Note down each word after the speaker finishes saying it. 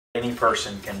any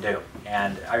person can do.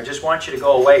 And I just want you to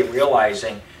go away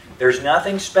realizing there's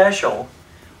nothing special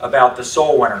about the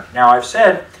soul winner. Now, I've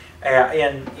said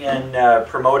in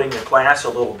promoting the class a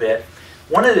little bit,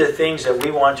 one of the things that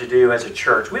we want to do as a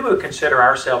church, we would consider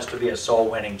ourselves to be a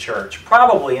soul-winning church.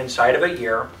 Probably inside of a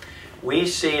year, we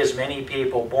see as many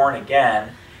people born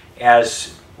again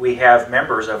as we have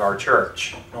members of our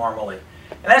church normally.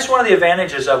 And that's one of the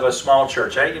advantages of a small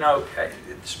church. You know,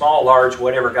 small, large,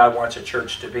 whatever God wants a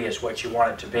church to be is what you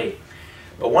want it to be.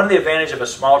 But one of the advantages of a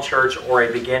small church or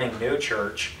a beginning new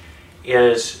church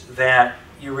is that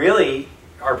you really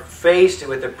are faced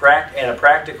with at a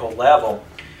practical level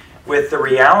with the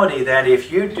reality that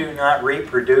if you do not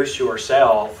reproduce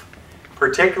yourself,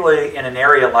 particularly in an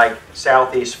area like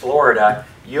Southeast Florida,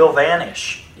 you'll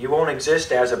vanish. You won't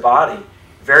exist as a body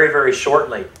very, very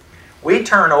shortly. We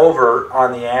turn over,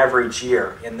 on the average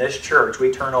year, in this church,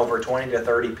 we turn over 20 to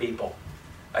 30 people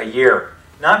a year.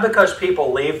 Not because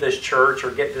people leave this church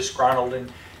or get disgruntled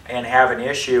and have an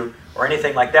issue or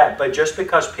anything like that, but just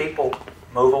because people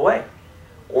move away.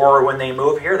 Or when they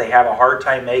move here, they have a hard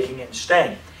time making it and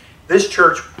staying. This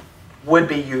church would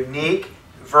be unique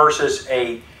versus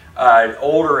an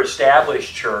older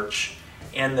established church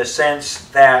in the sense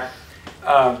that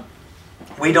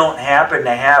we don't happen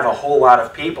to have a whole lot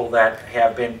of people that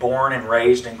have been born and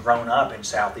raised and grown up in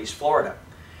Southeast Florida.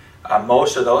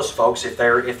 Most of those folks, if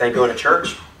they go to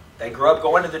church, they grew up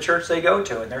going to the church they go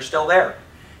to, and they're still there.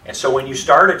 And so when you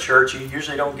start a church, you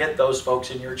usually don't get those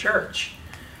folks in your church.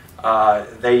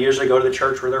 They usually go to the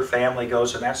church where their family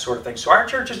goes and that sort of thing. So our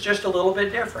church is just a little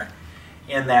bit different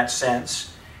in that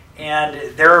sense.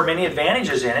 And there are many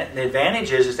advantages in it. And the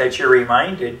advantage is that you're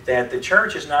reminded that the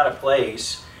church is not a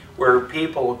place where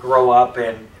people grow up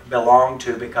and belong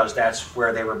to because that's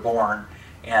where they were born.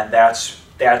 And that's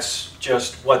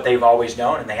just what they've always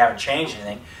known and they haven't changed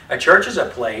anything. A church is a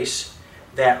place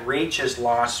that reaches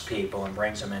lost people and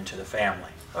brings them into the family.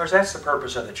 In other words, that's the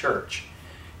purpose of the church.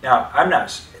 Now,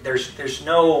 there's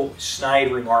no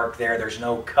snide remark there. There's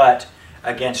no cut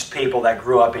against people that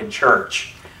grew up in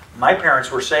church. My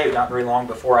parents were saved not very long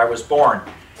before I was born.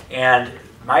 And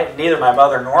neither my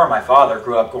mother nor my father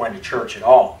grew up going to church at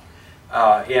all.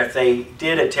 If they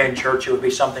did attend church, it would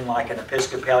be something like an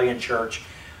Episcopalian church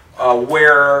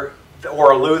or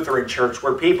a Lutheran church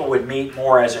where people would meet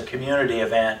more as a community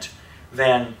event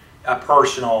than a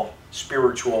personal,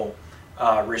 spiritual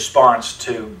response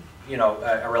to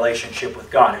a relationship with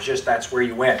God. It's just that's where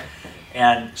you went.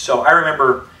 And so I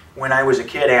remember when I was a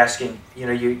kid asking,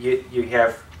 you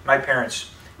have, my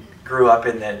parents grew up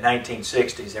in the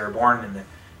 1960s. They were born in the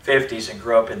 50s and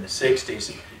grew up in the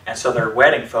 60s. And so their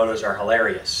wedding photos are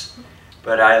hilarious.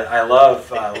 But I love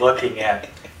looking at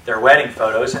their wedding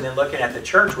photos and then looking at the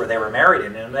church where they were married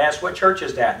in. And they ask, what church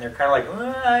is that? And they're kind of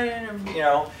like,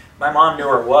 my mom knew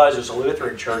where it was a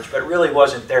Lutheran church, but it really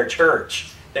wasn't their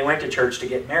church. They went to church to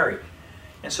get married.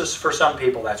 And so for some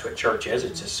people, that's what church is.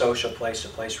 It's a social place, a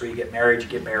place where you get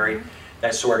married,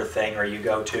 that sort of thing, or you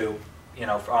go to,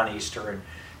 on Easter and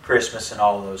Christmas and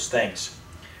all of those things.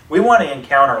 We want to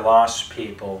encounter lost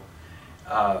people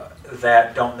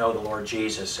that don't know the Lord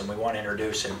Jesus, and we want to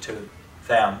introduce Him to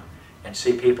them and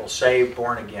see people saved,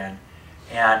 born again,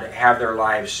 and have their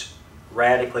lives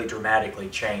radically, dramatically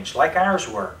changed, like ours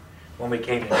were when we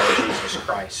came to know Jesus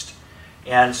Christ.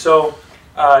 And so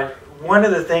one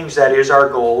of the things that is our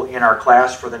goal in our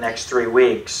class for the next 3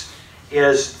 weeks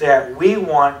is that we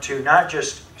want to not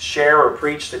just share or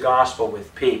preach the gospel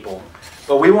with people,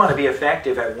 but we want to be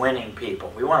effective at winning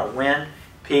people. We want to win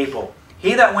people.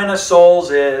 He that winneth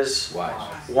souls is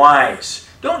wise.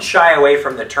 Don't shy away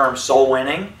from the term soul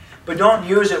winning, but don't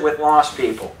use it with lost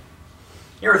people.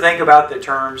 You ever think about the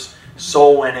terms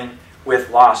soul winning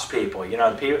with lost people?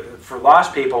 For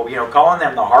lost people, calling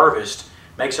them the harvest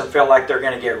makes them feel like they're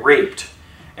going to get reaped.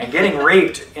 And getting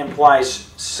reaped implies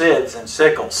scythes and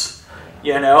sickles.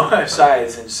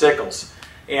 Scythes and sickles.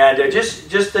 And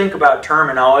just think about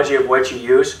terminology of what you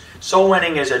use. Soul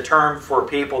winning is a term for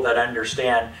people that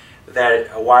understand that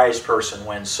a wise person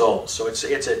wins souls. So it's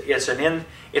an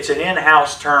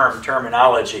in-house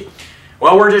terminology.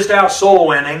 Well, we're just out soul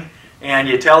winning, and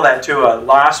you tell that to a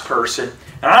lost person.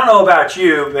 And I don't know about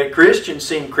you, but Christians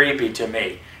seem creepy to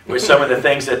me with some of the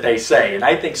things that they say. And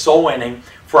I think soul winning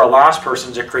for a lost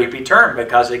person is a creepy term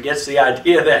because it gets the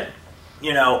idea that,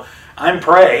 I'm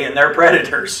prey and they're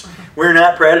predators. We're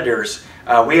not predators.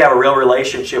 We have a real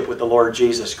relationship with the Lord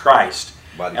Jesus Christ.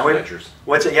 Body snatchers.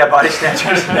 What's it? Yeah, body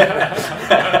snatchers.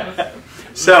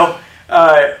 So,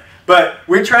 but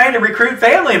we're trying to recruit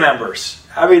family members.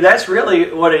 I mean, that's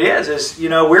really what it is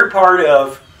we are part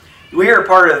of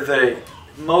the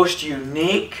most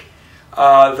unique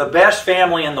the best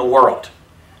family in the world.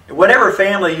 Whatever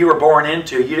family you were born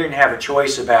into, you didn't have a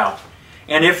choice about.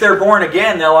 And if they're born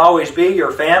again, they'll always be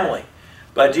your family.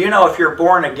 But do you know if you're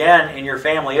born again and your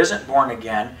family isn't born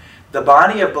again, the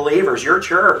body of believers, your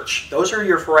church, those are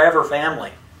your forever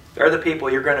family. They're the people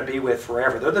you're going to be with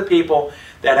forever. They're the people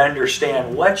that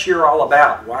understand what you're all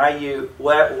about, why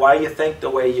you think the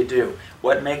way you do,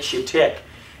 what makes you tick.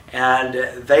 And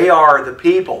they are the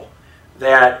people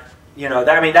that,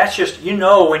 that's just,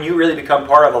 when you really become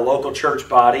part of a local church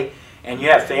body and you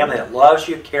have family that loves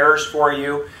you, cares for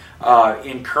you,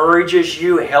 encourages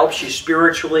you, helps you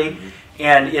spiritually,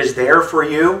 and is there for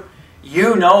you,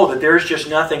 you know that there's just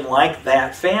nothing like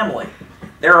that family.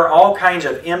 There are all kinds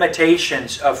of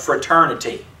imitations of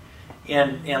fraternity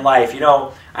in life.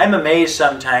 I'm amazed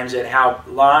sometimes at how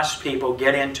lost people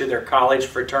get into their college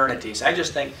fraternities. I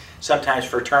just think sometimes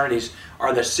fraternities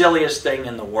are the silliest thing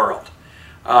in the world.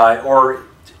 Or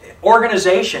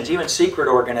organizations, even secret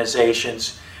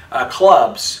organizations,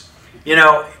 clubs.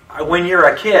 When you're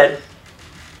a kid,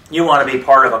 you want to be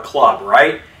part of a club,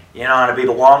 right? You want to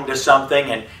belong to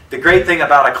something. And the great thing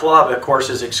about a club, of course,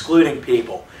 is excluding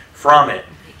people from it.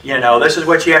 This is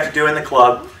what you have to do in the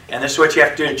club, and this is what you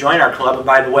have to do to join our club. And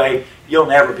by the way, you'll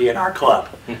never be in our club.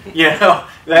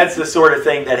 That's the sort of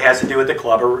thing that has to do with the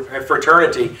club or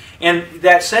fraternity. And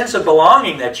that sense of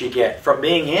belonging that you get from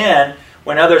being in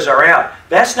when others are out,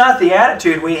 that's not the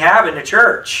attitude we have in the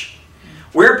church.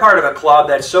 We're part of a club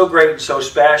that's so great and so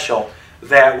special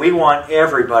that we want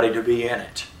everybody to be in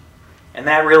it. And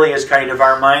that really is kind of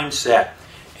our mindset.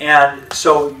 And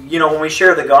so, when we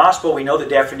share the gospel, we know the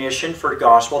definition for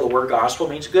gospel. The word gospel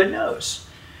means good news.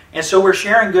 And so we're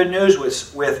sharing good news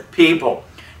with people.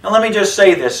 Now let me just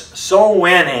say this. Soul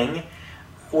winning,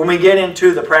 when we get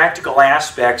into the practical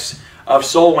aspects of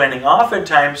soul winning,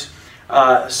 oftentimes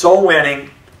soul winning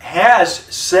has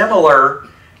similar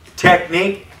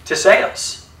technique to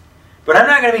sales. But I'm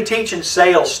not going to be teaching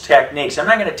sales techniques. I'm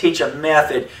not going to teach a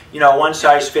method, one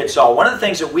size fits all. One of the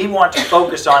things that we want to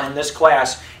focus on in this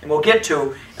class, and we'll get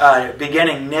to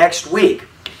beginning next week,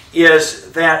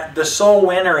 is that the soul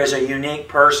winner is a unique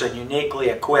person, uniquely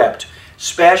equipped,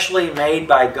 specially made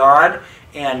by God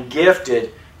and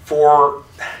gifted for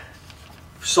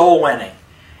soul winning.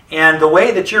 And the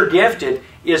way that you're gifted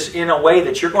is in a way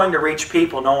that you're going to reach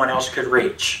people no one else could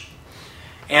reach.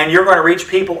 And you're going to reach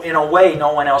people in a way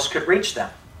no one else could reach them.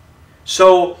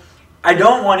 So I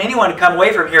don't want anyone to come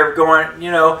away from here going,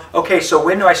 okay, so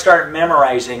when do I start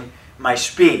memorizing my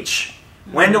speech?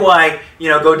 When do I,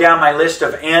 go down my list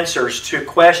of answers to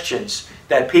questions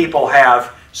that people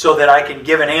have so that I can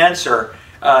give an answer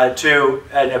to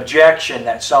an objection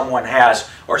that someone has,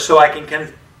 or so I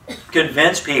can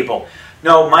convince people?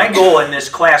 No, my goal in this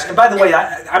class, and by the way,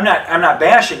 I'm not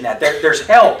bashing that. There's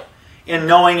help in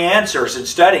knowing answers and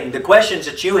studying. The questions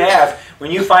that you have, when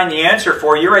you find the answer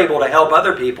for, you're able to help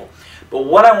other people. But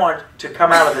what I want to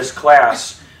come out of this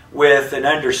class with an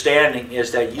understanding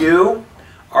is that you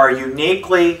are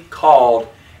uniquely called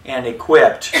and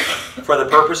equipped for the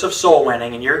purpose of soul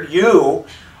winning, and you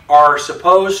are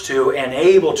supposed to and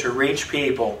able to reach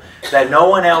people that no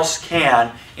one else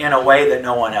can in a way that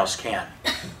no one else can.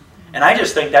 And I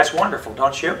just think that's wonderful,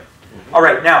 don't you? All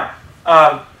right, now,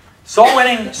 soul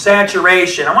winning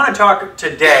saturation. I want to talk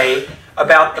today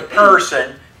about the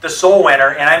person, the soul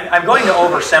winner, and I'm going to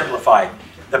oversimplify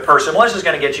the person. Melissa's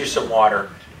going to get you some water.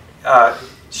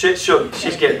 She's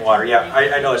getting water. Yeah,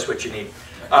 I know that's what you need.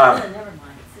 Never mind.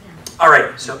 Sit down. All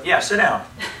right, so yeah, sit down.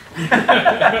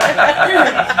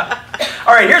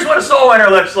 All right, here's what a soul winner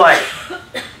looks like.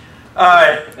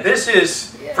 This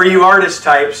is, for you artist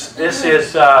types, this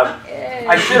is,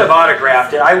 I should have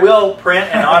autographed it. I will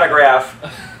print and autograph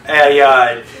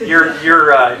your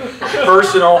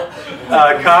personal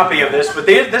copy of this, but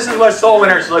this is what soul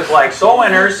winners look like. Soul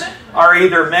winners are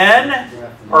either men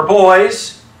or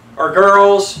boys or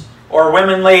girls or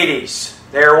women ladies.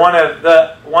 They're one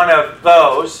of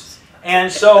those.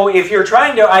 And so if you're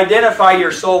trying to identify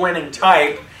your soul winning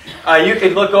type, you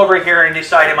can look over here and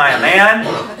decide, am I a man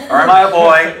or am I a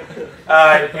boy?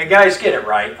 And guys, get it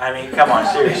right. I mean, come on,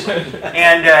 seriously.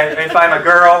 And if I'm a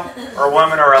girl or a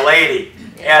woman or a lady.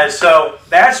 And so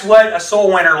that's what a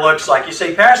soul winner looks like. You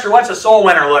say, Pastor, what's a soul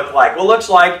winner look like? Well, it looks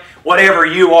like whatever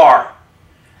you are.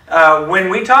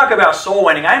 When we talk about soul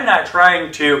winning, I'm not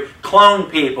trying to clone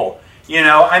people.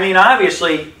 I mean,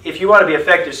 obviously, if you want to be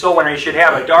effective soul winner, you should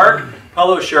have a dark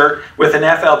polo shirt with an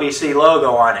FLBC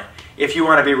logo on it if you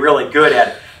want to be really good at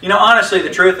it. Honestly, the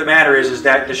truth of the matter is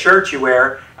that the shirt you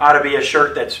wear ought to be a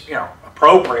shirt that's,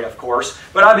 appropriate, of course,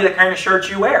 but ought to be the kind of shirt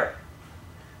you wear.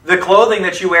 The clothing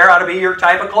that you wear ought to be your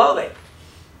type of clothing. In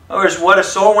other words, what a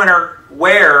soul winner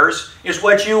wears is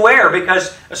what you wear,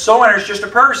 because a soul winner is just a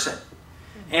person.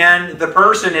 And the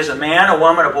person is a man, a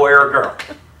woman, a boy, or a girl.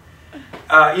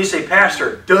 You say,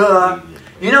 Pastor, duh.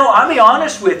 You know, I'll be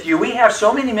honest with you, we have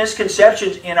so many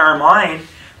misconceptions in our mind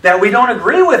that we don't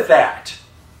agree with that.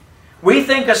 We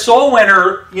think a soul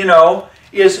winner, you know,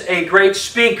 is a great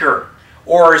speaker,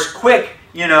 or is quick,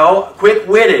 you know,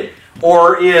 quick-witted,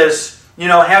 or is, you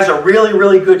know, has a really,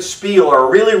 really good spiel, or a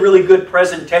really, really good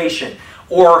presentation,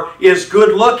 or is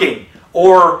good-looking,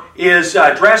 or is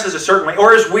dresses a certain way,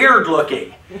 or is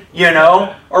weird-looking, you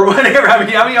know, or whatever. I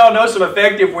mean, how many of y'all know some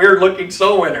effective, weird-looking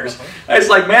soul winners? It's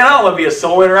like, man, I don't want to be a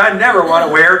soul winner. I never want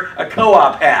to wear a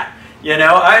co-op hat. You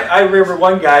know, I remember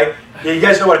one guy, you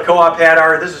guys know what a co-op hat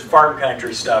are? This is farm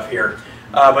country stuff here.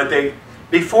 But they,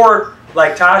 before,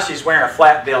 like Tashi's wearing a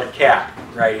flat-billed cap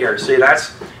right here. See,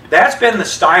 that's been the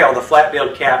style, the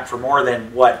flat-billed cap, for more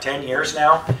than, what, 10 years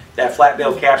now? That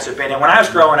flat-billed caps have been in. When I was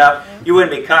growing up, you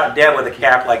wouldn't be caught dead with a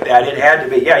cap like that. It had to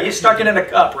be, yeah, you stuck it in a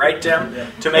cup, right, Tim?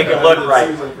 To make it look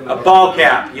right. A ball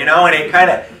cap, you know, and it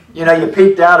kind of, you know, you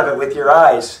peeked out of it with your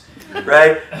eyes,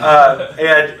 right?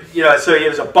 And, you know, so it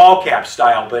was a ball cap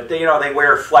style, but, you know, they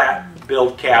wear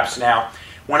flat-billed caps now.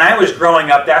 When I was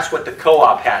growing up, that's what the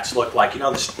co-op hats looked like. You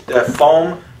know, the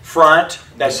foam front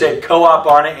that said co-op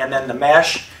on it, and then the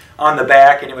mesh on the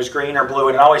back, and it was green or blue,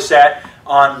 and it always sat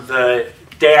on the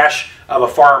dash of a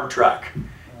farm truck,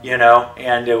 you know,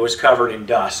 and it was covered in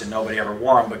dust, and nobody ever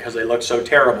wore them because they looked so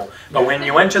terrible. But when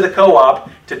you went to the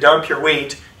co-op to dump your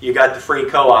wheat, you got the free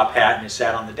co-op hat, and it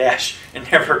sat on the dash and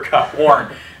never got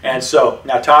worn. And so,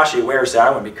 now Tashi wears that. I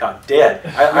wouldn't be caught dead.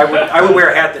 I would wear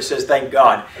a hat that says thank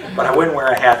God, but I wouldn't wear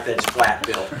a hat that's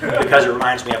flat-billed because it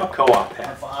reminds me of a co-op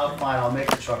hat. I'm fine. I'll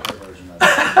make a trucker version of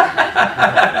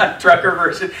it. Trucker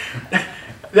version.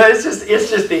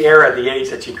 It's just the era, the age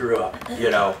that you grew up,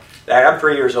 you know. I'm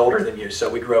 3 years older than you, so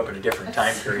we grew up in a different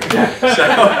time period. So,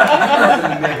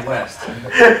 in the Midwest.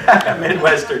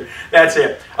 Midwestern. That's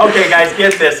it. Okay, guys,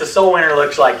 get this. The soul winner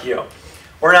looks like you.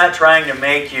 We're not trying to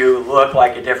make you look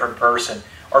like a different person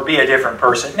or be a different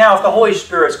person. Now, if the Holy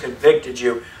Spirit's convicted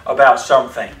you about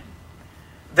something,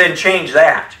 then change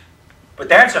that. But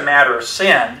that's a matter of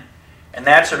sin, and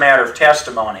that's a matter of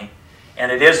testimony,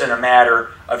 and it isn't a matter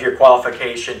of your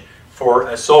qualification for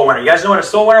a soul winner. You guys know what a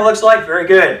soul winner looks like? Very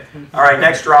good. All right,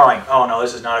 next drawing. Oh, no,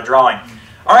 this is not a drawing.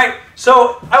 All right,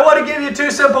 so I want to give you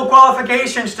 2 simple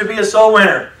qualifications to be a soul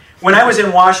winner. When I was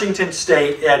in Washington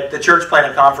State at the church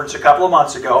planting conference a couple of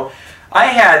months ago, I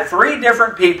had 3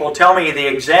 different people tell me the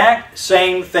exact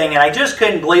same thing, and I just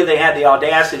couldn't believe they had the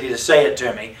audacity to say it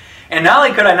to me. And not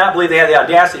only could I not believe they had the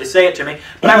audacity to say it to me,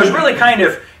 but I was really kind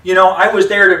of, you know, I was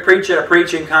there to preach at a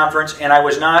preaching conference, and I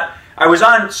was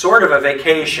on sort of a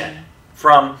vacation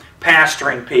from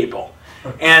pastoring people.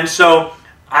 And so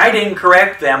I didn't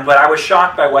correct them, but I was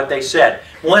shocked by what they said.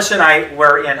 Melissa and I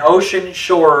were in Ocean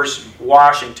Shores,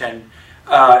 Washington.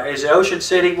 Is it Ocean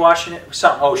City, Washington?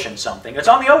 Ocean something. It's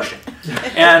on the ocean.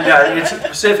 And it's the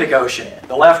Pacific Ocean,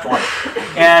 the left one.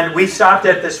 And we stopped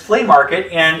at this flea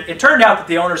market, and it turned out that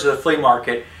the owners of the flea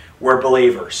market were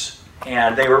believers.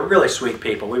 And they were really sweet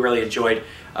people. We really enjoyed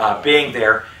being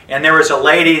there. And there was a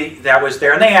lady that was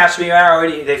there, and they asked me,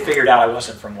 they figured out I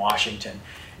wasn't from Washington.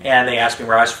 And they asked me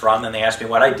where I was from, and they asked me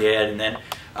what I did, and then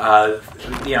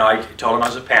you know, I told them I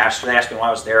was a pastor. They asked me why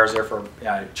I was there for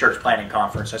a church planting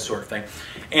conference, that sort of thing.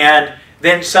 And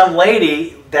then some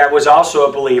lady that was also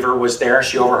a believer was there.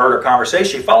 She overheard our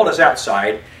conversation. She followed us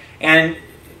outside, and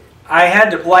I had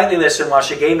to politely listen while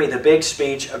she gave me the big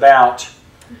speech about,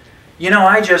 you know,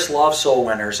 I just love soul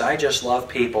winners. I just love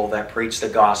people that preach the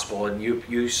gospel, and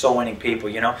you soul winning people,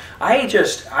 you know. I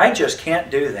just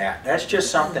can't do that. That's just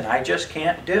something I just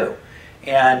can't do.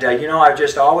 And, you know, I've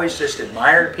just always just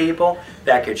admired people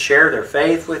that could share their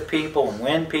faith with people and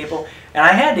win people. And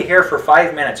I had to hear for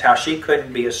 5 minutes how she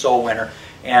couldn't be a soul winner.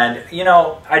 And, you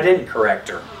know, I didn't correct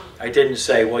her. I didn't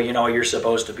say, well, you know, you're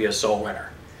supposed to be a soul winner.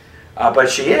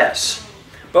 But she is.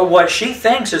 But what she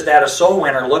thinks is that a soul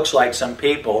winner looks like some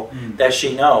people that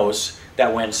she knows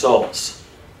that win souls.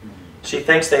 She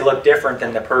thinks they look different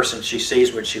than the person she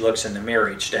sees when she looks in the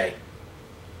mirror each day.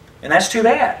 And that's too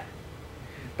bad.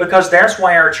 Because that's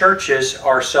why our churches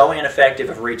are so ineffective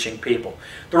of reaching people.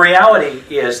 The reality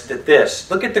is that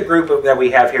look at the group that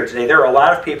we have here today. There are a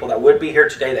lot of people that would be here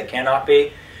today that cannot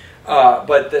be.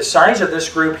 But the size of this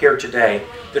group here today,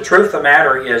 the truth of the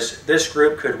matter is this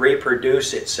group could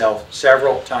reproduce itself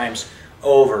several times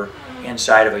over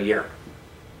inside of a year.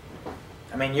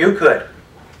 I mean, you could.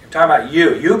 I'm talking about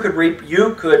you. You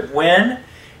could win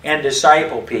and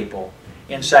disciple people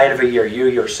inside of a year, you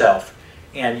yourself.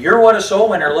 And you're what a soul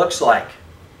winner looks like.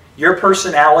 Your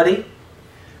personality,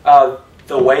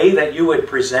 the way that you would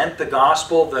present the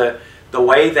gospel, the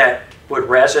way that would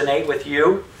resonate with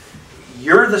you,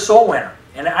 you're the soul winner.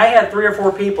 And I had 3 or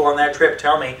 4 people on that trip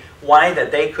tell me why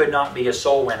that they could not be a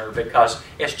soul winner, because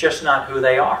it's just not who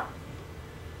they are.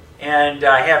 And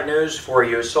I have news for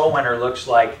you. A soul winner looks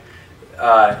like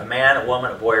a man, a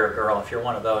woman, a boy, or a girl. If you're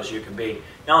one of those, you can be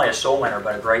not only a soul winner,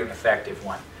 but a great and effective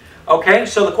one. Okay,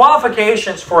 so the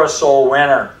qualifications for a soul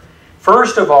winner.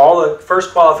 First of all, the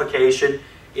first qualification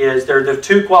is, there are the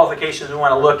 2 qualifications we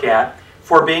want to look at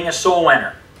for being a soul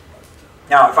winner.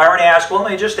 Now, if I were to ask, well,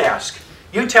 let me just ask.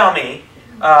 You tell me,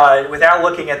 without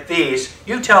looking at these,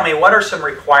 you tell me what are some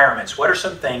requirements, what are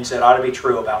some things that ought to be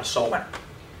true about a soul winner?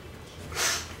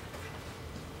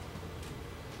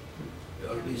 You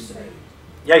ought to be saved.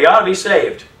 Yeah, you ought to be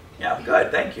saved. Yeah,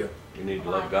 good, thank you. You need to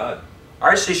love God. All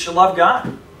right, so you should love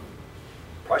God.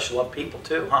 Probably should love people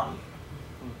too, huh?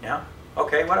 Yeah?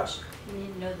 Okay, what else? You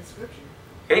need to know the scripture.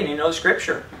 Okay, you need to know the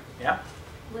scripture. Yeah?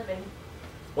 Living.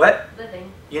 What?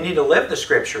 Living. You need to live the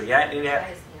scripture. Yeah, you need to have...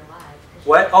 Christ and alive.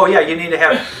 What? Oh yeah, you need to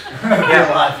have...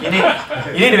 Yeah,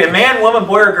 you need to be a man, woman,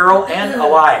 boy, or girl, and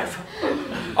alive.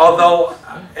 Although,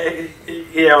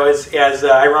 you know, as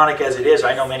ironic as it is,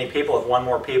 I know many people have won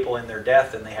more people in their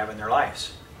death than they have in their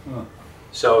lives.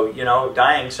 So, you know,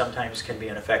 dying sometimes can be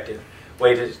an effective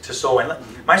way to soul win.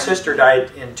 My sister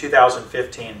died in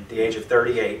 2015 at the age of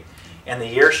 38. And the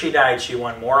year she died, she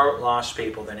won more lost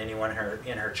people than anyone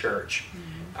in her church.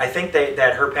 I think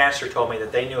that her pastor told me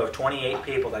that they knew of 28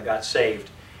 people that got saved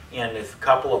in a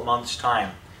couple of months'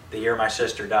 time the year my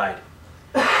sister died.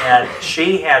 And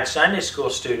she had Sunday school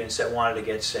students that wanted to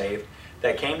get saved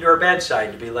that came to her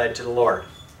bedside to be led to the Lord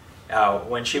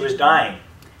when she was dying.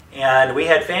 And we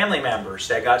had family members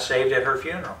that got saved at her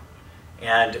funeral.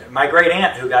 And my great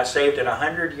aunt, who got saved at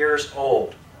 100 years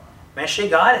old, man, she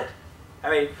got it. I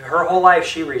mean, her whole life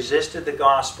she resisted the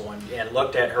gospel and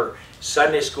looked at her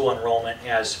Sunday school enrollment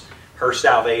as her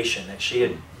salvation, that she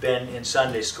had been in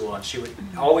Sunday school. And she would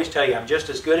always tell you, I'm just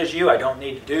as good as you, I don't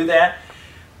need to do that.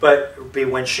 But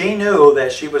when she knew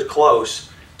that she was close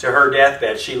to her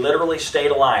deathbed, she literally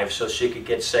stayed alive so she could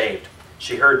get saved.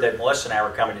 She heard that Melissa and I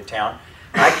were coming to town.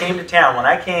 I came to town. When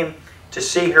I came to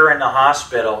see her in the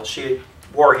hospital, she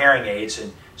wore hearing aids,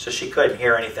 and so she couldn't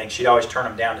hear anything. She'd always turn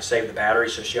them down to save the battery,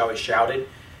 so she always shouted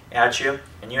at you,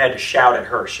 and you had to shout at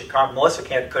her. Melissa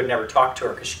could never talk to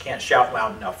her because she can't shout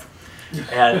loud enough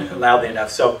and loudly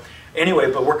enough. So anyway,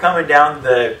 but we're coming down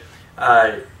the,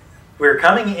 we're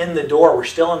coming in the door. We're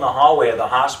still in the hallway of the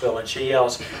hospital, and she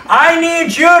yells, "I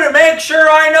need you to make sure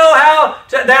I know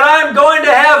that I'm going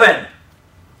to heaven."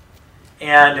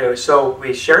 And so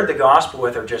we shared the gospel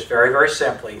with her just very, very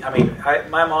simply. I mean,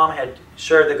 my mom had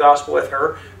shared the gospel with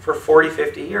her for 40,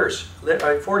 50 years,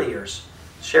 40 years.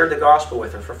 Shared the gospel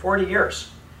with her for 40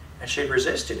 years. And she'd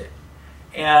resisted it.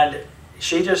 And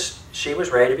she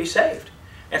was ready to be saved.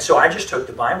 And so I just took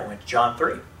the Bible, went to John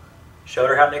 3. Showed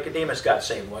her how Nicodemus got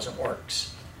saved. It wasn't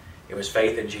works. It was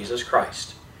faith in Jesus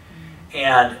Christ.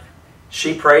 And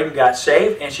she prayed and got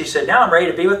saved, and she said, now I'm ready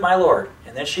to be with my Lord.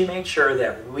 And then she made sure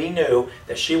that we knew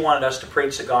that she wanted us to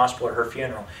preach the gospel at her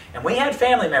funeral. And we had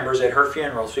family members at her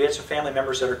funeral. So we had some family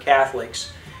members that are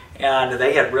Catholics, and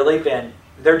they had really been,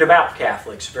 they're devout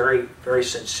Catholics, very, very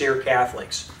sincere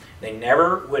Catholics. They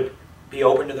never would be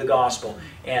open to the gospel,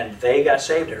 and they got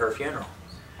saved at her funeral.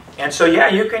 And so yeah,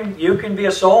 you can be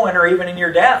a soul winner even in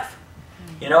your death.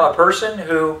 You know, a person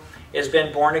who has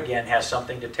been born again has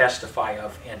something to testify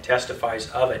of, and testifies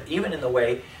of it, even in the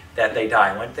way that they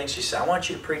die. One thing she said, I want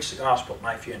you to preach the gospel at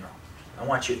my funeral. I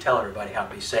want you to tell everybody how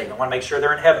to be saved. I want to make sure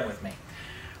they're in heaven with me.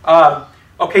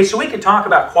 Okay, so we can talk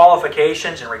about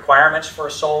qualifications and requirements for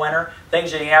a soul winner,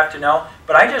 things that you have to know,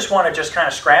 but I just want to just kind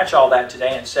of scratch all that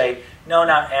today and say, no,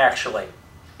 not actually.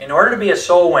 In order to be a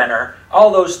soul winner, all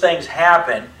those things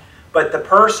happen, but the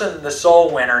person, the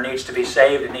soul winner, needs to be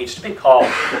saved and needs to be called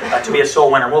to be a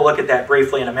soul winner. We'll look at that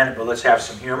briefly in a minute, but let's have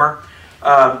some humor.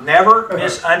 Never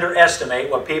underestimate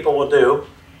what people will do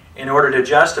in order to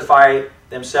justify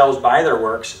themselves by their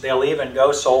works. They'll even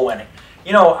go soul winning.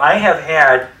 You know, I have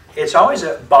had, it's always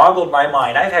boggled my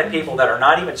mind, I've had people that are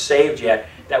not even saved yet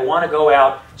that want to go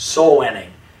out soul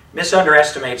winning.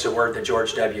 Misunderestimate's a word that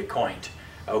George W. coined.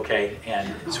 Okay,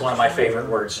 and it's one of my favorite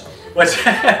words. What's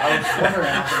I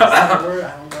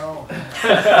don't know.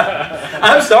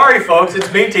 I'm sorry, folks.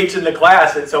 It's me teaching the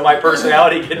class, and so my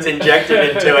personality gets injected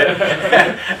into it.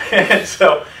 And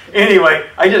so, anyway,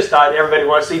 I just thought everybody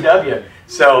wants CW.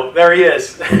 So, there he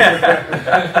is.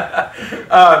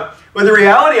 But the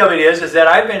reality of it is that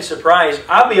I've been surprised.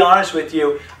 I'll be honest with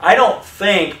you, I don't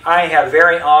think I have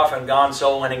very often gone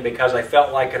soul winning because I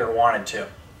felt like it or wanted to.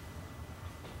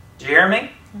 Did you hear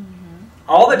me?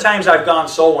 All the times I've gone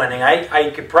soul winning, I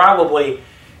could probably,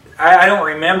 I don't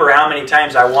remember how many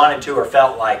times I wanted to or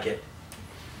felt like it.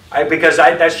 Because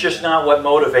that's just not what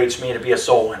motivates me to be a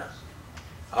soul winner.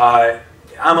 I'm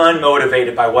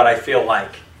unmotivated by what I feel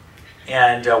like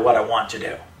and what I want to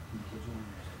do.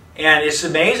 And it's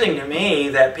amazing to me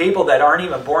that people that aren't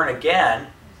even born again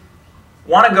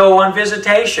want to go on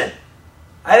visitation.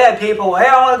 I've had people, hey,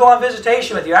 I want to go on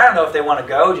visitation with you. I don't know if they want to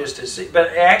go just to see, but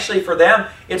actually for them,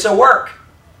 it's a work.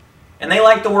 And they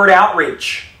like the word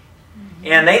outreach.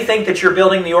 And they think that you're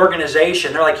building the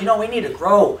organization. They're like, you know, we need to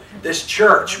grow this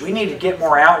church. We need to get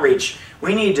more outreach.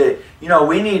 We need to,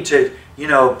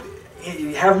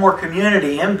 have more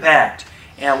community impact.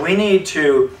 And we need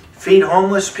to feed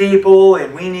homeless people.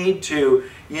 And we need to,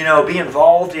 be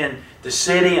involved in the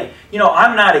city. And,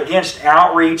 I'm not against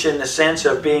outreach in the sense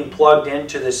of being plugged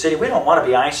into the city. We don't want to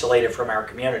be isolated from our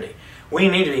community. We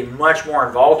need to be much more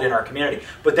involved in our community.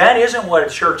 But that isn't what a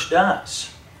church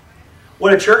does.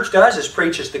 What a church does is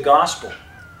preaches the gospel.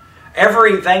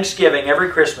 Every Thanksgiving, every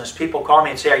Christmas, people call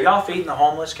me and say, are y'all feeding the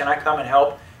homeless? Can I come and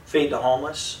help feed the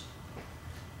homeless?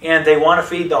 And they want to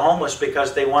feed the homeless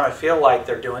because they want to feel like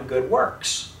they're doing good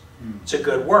works. It's a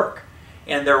good work.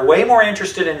 And they're way more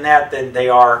interested in that than they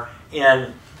are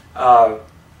in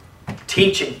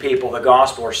teaching people the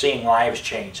gospel or seeing lives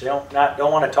change. They don't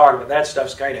want to talk about that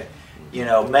stuff's kind of,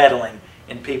 meddling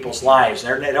in people's lives.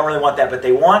 They don't really want that, but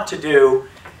they want to do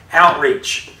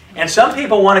outreach. And some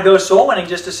people want to go soul winning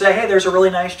just to say, hey, there's a really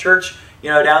nice church,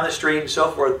 down the street and so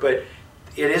forth. But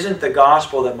it isn't the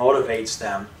gospel that motivates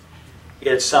them.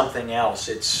 It's something else.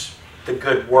 It's the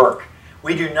good work.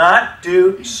 We do not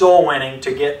do soul winning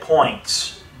to get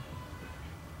points.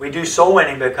 We do soul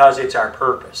winning because it's our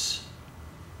purpose.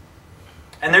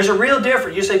 And there's a real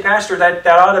difference. You say, Pastor, that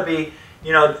ought to be,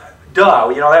 that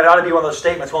ought to be one of those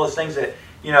statements, one of those things that,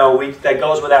 that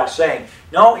goes without saying.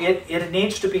 No, it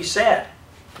needs to be said.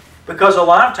 Because a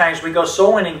lot of times we go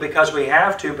soul winning because we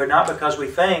have to, but not because we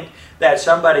think that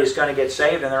somebody's going to get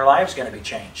saved and their life's going to be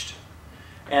changed.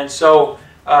 And so,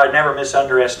 never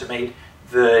misunderestimate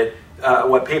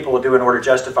what people will do in order to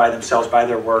justify themselves by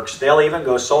their works. They'll even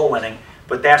go soul winning,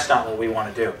 but that's not what we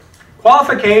want to do.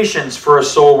 Qualifications for a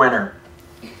soul winner.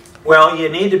 Well, you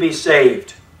need to be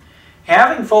saved.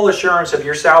 Having full assurance of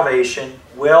your salvation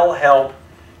will help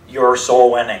your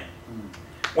soul winning.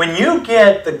 When you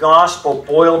get the gospel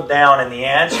boiled down and the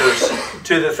answers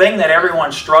to the thing that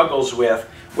everyone struggles with,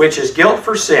 which is guilt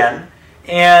for sin,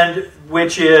 and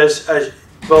which is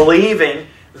believing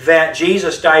that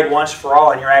Jesus died once for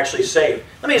all and you're actually saved.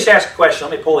 Let me just ask a question.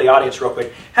 Let me pull the audience real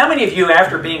quick. How many of you,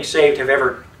 after being saved, have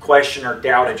ever questioned or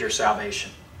doubted your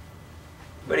salvation?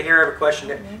 Anybody here ever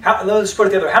questioned it? Let's put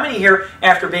it the other way. How many here,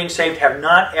 after being saved, have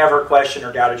not ever questioned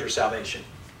or doubted your salvation?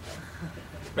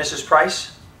 Mrs.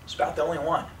 Price? It's about the only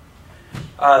one.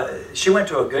 She went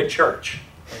to a good church.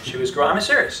 And she was growing. I'm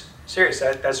serious.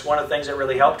 That's one of the things that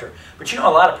really helped her. But a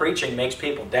lot of preaching makes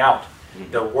people doubt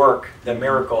the work, the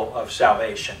miracle of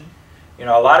salvation. A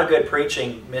lot of good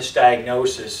preaching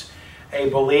misdiagnoses a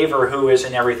believer who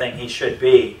isn't everything he should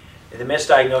be. The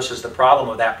misdiagnoses the problem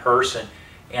of that person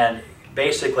and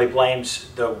basically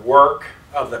blames the work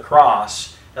of the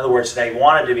cross. In other words, they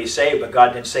wanted to be saved, but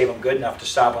God didn't save them good enough to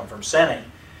stop them from sinning.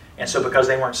 And so because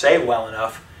they weren't saved well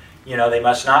enough, they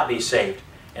must not be saved.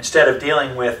 Instead of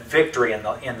dealing with victory in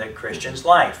the Christian's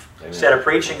life. Amen. Instead of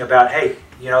preaching about, hey,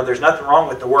 there's nothing wrong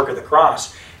with the work of the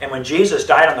cross. And when Jesus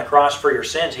died on the cross for your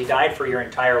sins, He died for your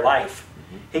entire life.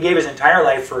 He gave His entire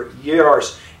life for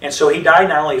yours. And so He died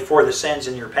not only for the sins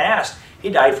in your past, He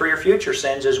died for your future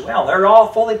sins as well. They're all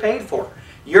fully paid for.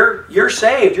 You're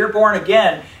saved, you're born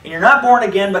again, and you're not born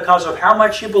again because of how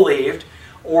much you believed,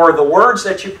 or the words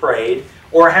that you prayed,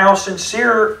 or how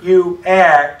sincere you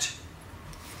act.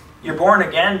 You're born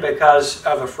again because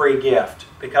of a free gift,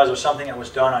 because of something that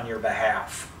was done on your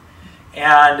behalf,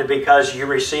 and because you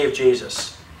received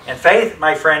Jesus. And faith,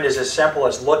 my friend, is as simple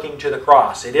as looking to the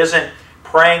cross. It isn't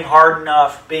praying hard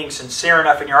enough, being sincere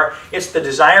enough in your heart. It's the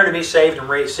desire to be saved and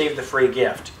receive the free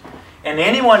gift. And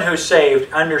anyone who's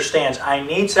saved understands, I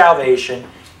need salvation,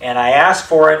 and I asked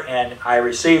for it, and I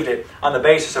received it on the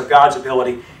basis of God's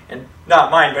ability, and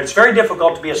not mine. But it's very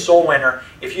difficult to be a soul winner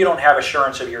if you don't have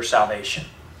assurance of your salvation.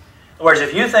 In other words,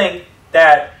 if you think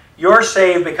that you're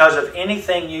saved because of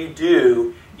anything you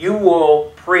do, you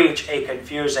will preach a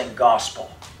confusing gospel.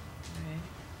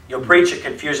 You'll preach a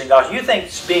confusing gospel. You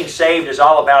think being saved is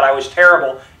all about, I was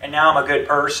terrible and now I'm a good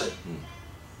person.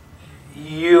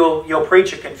 You'll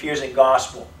preach a confusing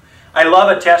gospel. I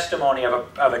love a testimony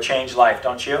of a changed life,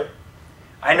 don't you?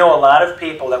 I know a lot of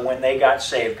people that when they got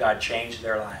saved, God changed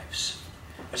their lives.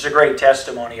 It's a great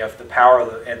testimony of the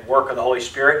power and work of the Holy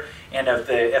Spirit and of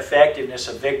the effectiveness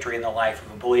of victory in the life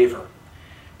of a believer.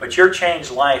 But your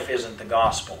changed life isn't the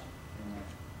gospel.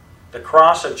 The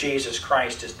cross of Jesus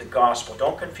Christ is the gospel.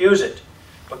 Don't confuse it.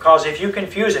 Because if you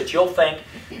confuse it, you'll think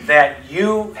that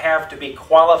you have to be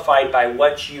qualified by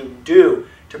what you do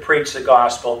to preach the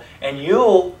gospel. And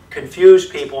you'll confuse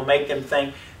people and make them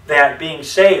think that being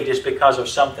saved is because of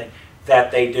something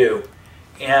that they do.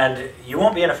 And you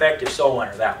won't be an effective soul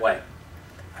winner that way.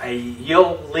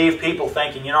 You'll leave people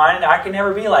thinking, you know, I can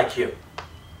never be like you.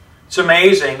 It's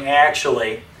amazing,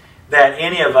 actually, that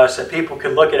any of us, that people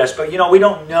could look at us, but you know, we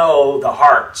don't know the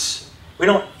hearts. We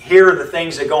don't hear the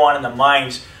things that go on in the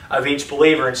minds of each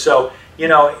believer. And so, you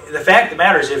know, the fact of the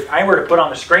matter is, if I were to put on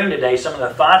the screen today some of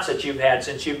the thoughts that you've had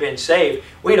since you've been saved,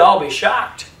 we'd all be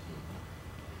shocked.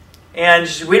 And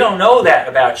we don't know that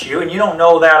about you, and you don't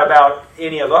know that about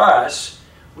any of us.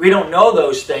 We don't know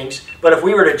those things. But if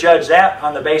we were to judge that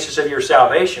on the basis of your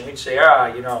salvation, we'd say,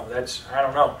 you know, that's, I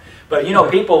don't know. But, you know,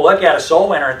 people look at a soul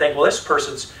winner and think, well, this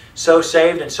person's so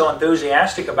saved and so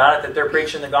enthusiastic about it that they're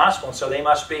preaching the gospel, and so they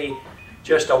must be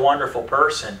just a wonderful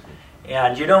person.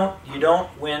 And you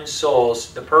don't win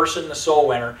souls. The person, the soul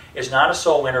winner, is not a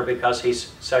soul winner because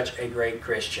he's such a great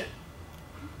Christian.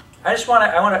 I'm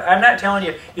not telling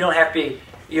you you don't have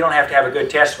to have a good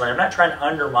testimony. I'm not trying to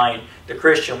undermine the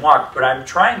Christian walk, but I'm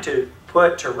trying to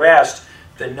put to rest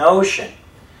the notion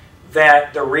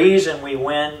that the reason we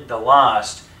win the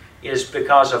lost is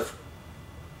because of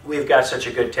we've got such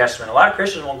a good testimony. A lot of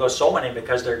Christians won't go soul winning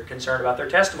because they're concerned about their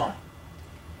testimony.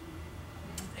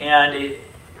 And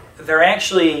they're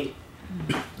actually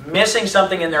missing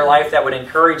something in their life that would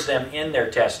encourage them in their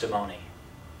testimony.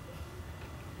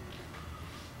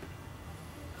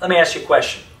 Let me ask you a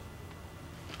question.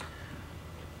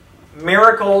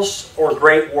 Miracles or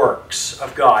great works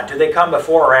of God, do they come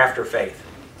before or after faith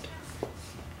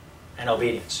and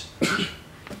obedience?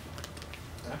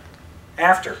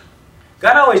 After.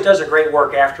 God always does a great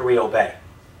work after we obey.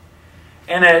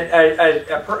 And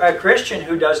a Christian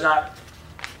who does not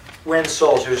win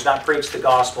souls, who does not preach the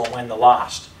gospel and win the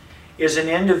lost, is an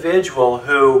individual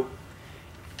who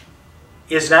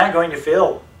is not going to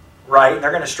feel right, and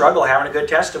they're going to struggle having a good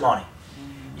testimony.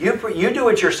 You do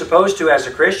what you're supposed to as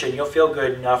a Christian, you'll feel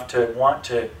good enough to want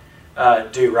to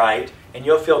do right, and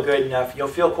you'll feel good enough, you'll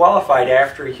feel qualified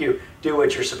after you do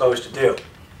what you're supposed to do.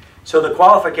 So the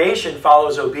qualification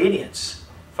follows obedience,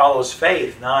 follows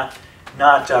faith, not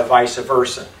vice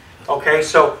versa. Okay,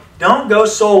 so don't go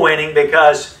soul winning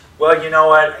because, well, you know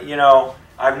what, you know,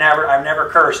 I've never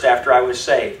cursed after I was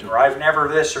saved, or I've never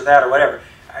this or that or whatever.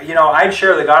 You know, I'd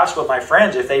share the gospel with my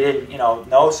friends if they didn't, you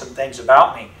know some things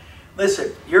about me.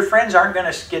 Listen, your friends aren't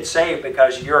going to get saved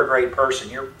because you're a great person.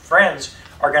 Your friends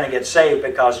are going to get saved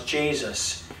because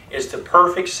Jesus is the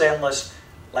perfect, sinless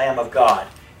Lamb of God,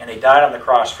 and He died on the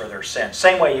cross for their sins.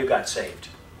 Same way you got saved.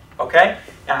 Okay?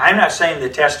 Now, I'm not saying the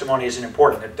testimony isn't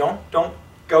important. Don't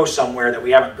go somewhere that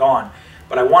we haven't gone.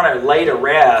 But I want to lay to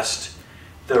rest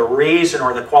the reason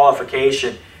or the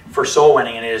qualification for soul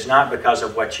winning, and it is not because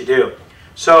of what you do.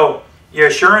 So, your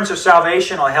assurance of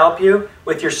salvation will help you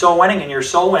with your soul winning, and your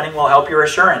soul winning will help your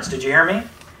assurance. Did you hear me?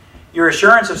 Your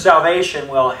assurance of salvation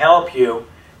will help you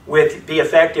be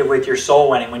effective with your soul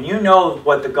winning. When you know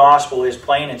what the gospel is,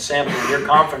 plain and simple, and you're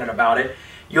confident about it,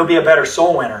 you'll be a better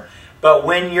soul winner. But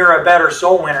when you're a better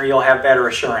soul winner, you'll have better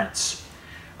assurance.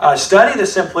 Study the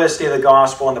simplicity of the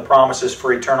gospel and the promises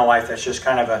for eternal life. That's just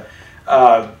kind of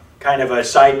a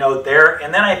side note there.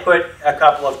 And then I put a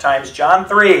couple of times John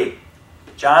 3.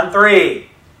 John 3.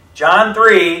 John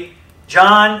 3.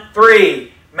 John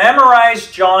 3.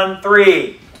 Memorize John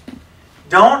 3.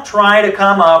 Don't try to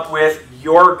come up with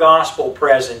your gospel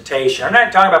presentation. I'm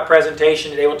not talking about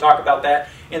presentation today. We'll talk about that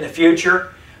in the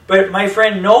future. But my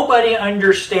friend, nobody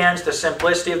understands the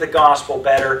simplicity of the gospel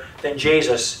better than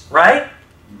Jesus, right?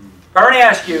 I already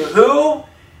asked you, who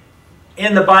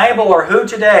in the Bible or who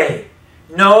today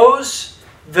knows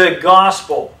the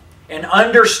gospel and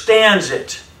understands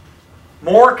it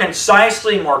more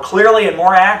concisely, more clearly, and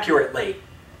more accurately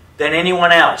than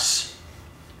anyone else?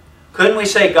 Couldn't we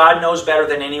say God knows better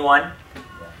than anyone?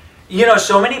 You know,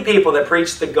 so many people that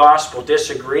preach the gospel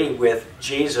disagree with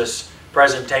Jesus'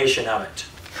 presentation of it.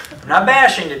 I'm not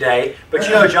bashing today, but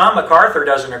you know, John MacArthur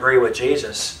doesn't agree with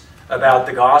Jesus about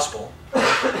the gospel.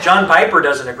 John Piper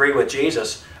doesn't agree with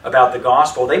Jesus about the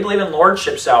gospel. They believe in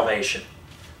lordship salvation.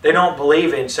 They don't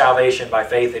believe in salvation by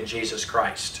faith in Jesus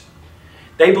Christ.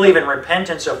 They believe in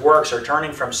repentance of works or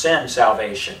turning from sin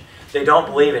salvation. They don't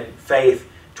believe in faith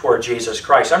toward Jesus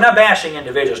Christ. I'm not bashing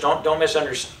individuals. Don't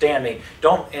misunderstand me.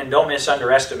 Don't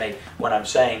misunderestimate what I'm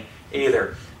saying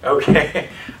either. Okay.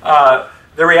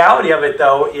 The reality of it,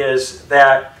 though, is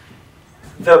that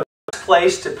the best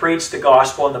place to preach the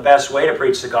gospel and the best way to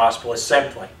preach the gospel is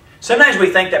simply. Sometimes we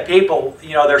think that people,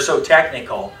 they're so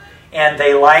technical and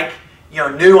they like,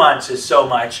 nuances so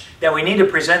much that we need to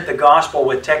present the gospel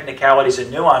with technicalities and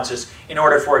nuances in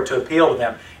order for it to appeal to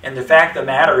them. And the fact of the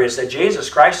matter is that Jesus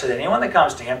Christ said that anyone that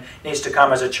comes to Him needs to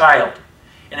come as a child.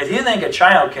 And if you think a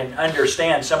child can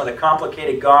understand some of the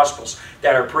complicated gospels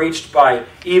that are preached by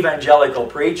evangelical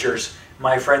preachers,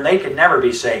 my friend, they could never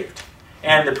be saved.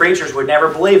 And the preachers would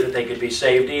never believe that they could be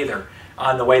saved either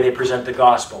on the way they present the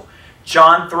gospel.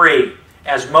 John 3,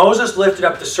 as Moses lifted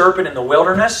up the serpent in the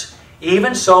wilderness,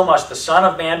 even so must the Son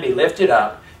of Man be lifted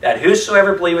up, that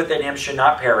whosoever believeth in Him should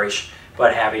not perish,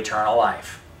 but have eternal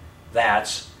life.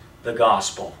 That's the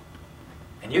gospel.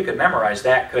 And you could memorize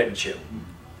that, couldn't you?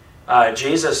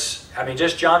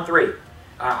 Just John 3.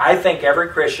 I think every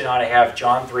Christian ought to have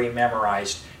John 3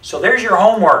 memorized. So there's your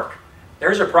homework.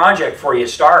 There's a project for you.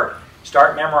 Start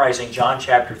memorizing John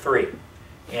chapter 3.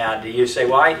 And you say,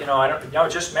 well, I don't know,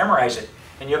 just memorize it.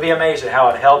 And you'll be amazed at how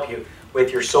it'll help you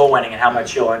with your soul winning and how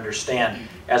much you'll understand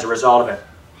as a result of it.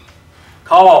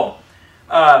 Call.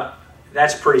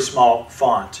 That's pretty small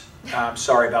font. I'm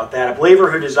sorry about that. A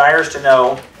believer who desires to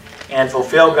know and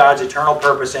fulfill God's eternal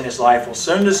purpose in his life will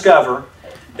soon discover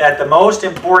that the most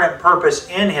important purpose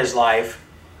in his life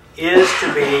is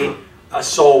to be a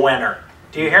soul winner.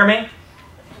 Do you hear me?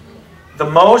 The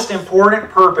most important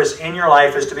purpose in your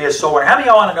life is to be a soul winner. How many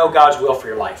of y'all want to know God's will for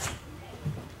your life?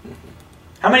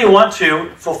 How many want to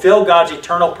fulfill God's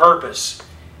eternal purpose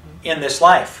in this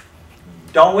life?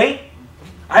 Don't we?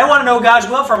 I want to know God's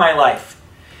will for my life.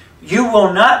 You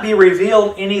will not be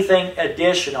revealed anything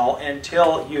additional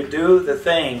until you do the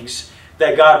things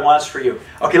that God wants for you.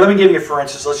 Okay, let me give you, for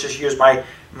instance, let's just use my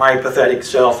pathetic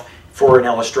self for an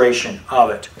illustration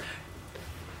of it.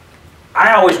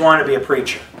 I always wanted to be a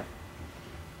preacher.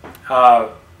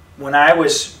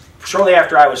 Shortly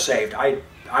after I was saved,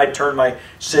 I turned my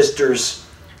sister's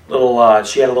little,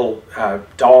 she had a little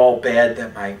doll bed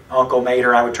that my uncle made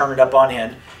her. I would turn it up on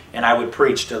end, and I would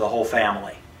preach to the whole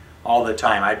family all the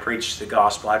time. I'd preach the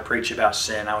gospel. I'd preach about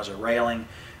sin. I was a railing,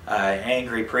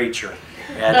 angry preacher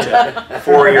at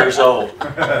 4 years old.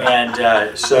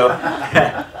 And so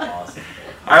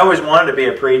I always wanted to be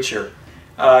a preacher.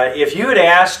 If you had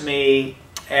asked me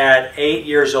at 8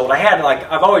 years old,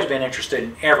 I've always been interested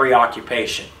in every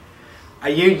occupation.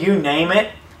 You name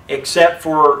it, except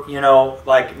for,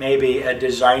 like maybe a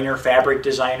designer, fabric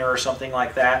designer or something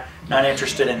like that. Not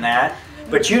interested in that.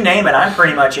 But you name it, I'm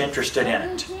pretty much interested in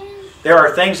it. There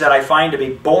are things that I find to be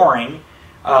boring,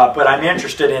 but I'm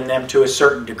interested in them to a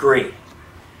certain degree.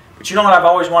 But you know what I've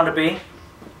always wanted to be?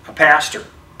 A pastor,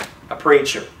 a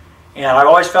preacher. And I've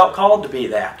always felt called to be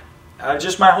that.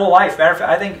 Just my whole life. Matter of fact,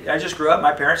 I think I just grew up,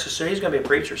 my parents just said, he's going to be a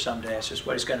preacher someday. That's just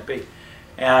what he's going to be.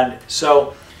 And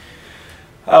so,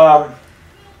 man,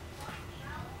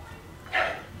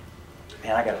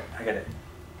 I gotta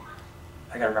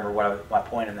remember what my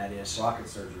point in that is. Rocket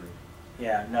surgery.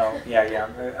 Yeah, no, yeah.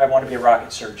 I want to be a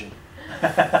rocket surgeon.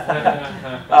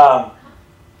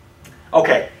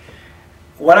 Okay.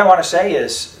 What I want to say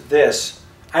is this.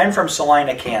 I'm from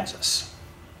Salina, Kansas.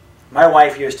 My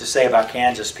wife used to say about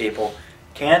Kansas people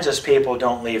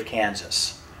don't leave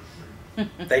Kansas.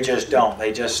 They just don't.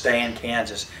 They just stay in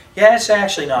Kansas. Yeah, it's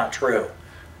actually not true.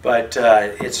 But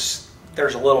there's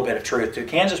a little bit of truth to it.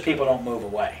 Kansas people don't move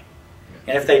away.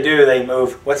 And if they do, they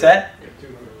move. What's that?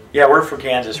 Yeah, we're from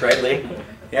Kansas, right, Lee?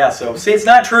 Yeah, so, see, it's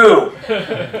not true.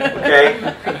 Okay?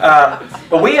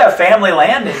 But we have family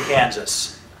land in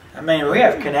Kansas. I mean, we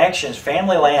have connections,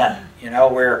 family land,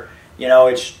 where,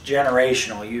 it's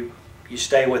generational. You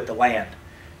stay with the land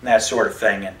and that sort of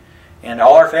thing. And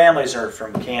all our families are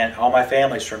from all my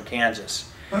family's from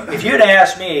Kansas. If you'd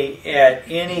asked me at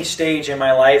any stage in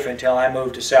my life until I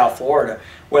moved to South Florida,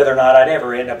 whether or not I'd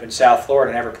ever end up in South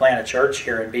Florida and ever plant a church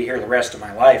here and be here the rest of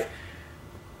my life,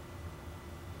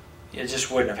 it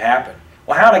just wouldn't have happened.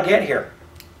 Well, how'd I get here?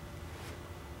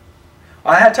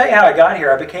 Well, I'll tell you how I got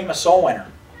here. I became a soul winner.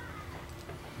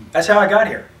 That's how I got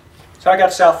here. That's how I got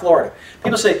to South Florida.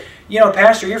 People say,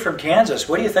 Pastor, you're from Kansas.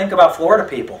 What do you think about Florida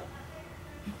people?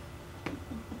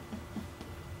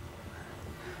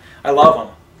 I love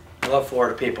them. I love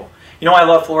Florida people. You know why I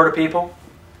love Florida people?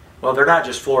 Well, they're not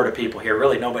just Florida people here.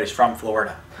 Really, nobody's from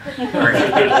Florida. Very few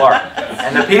people are.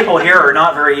 And the people here are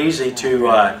not very easy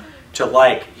to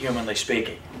like, humanly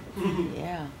speaking.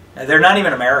 Yeah. They're not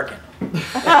even American.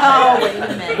 Oh, wait a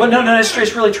minute. Well, no, it's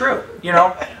really true.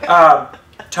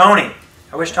 Tony.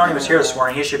 I wish Tony was here this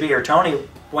morning. He should be here. Tony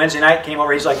Wednesday night came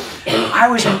over. He's like, I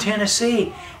was in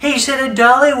Tennessee. He said in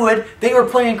Dollywood, they were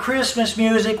playing Christmas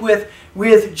music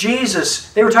with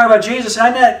Jesus. They were talking about Jesus. And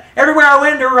I met, everywhere I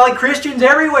went, there were like Christians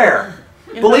everywhere.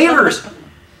 Believers.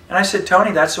 And I said,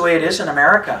 Tony, that's the way it is in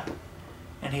America.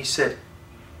 And he said,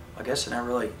 I guess I've never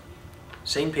really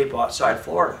seen people outside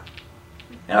Florida.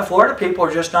 You know, Florida people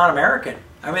are just not American.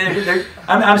 I mean,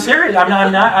 I'm serious.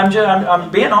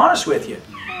 I'm being honest with you.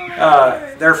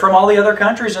 They're from all the other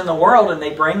countries in the world, and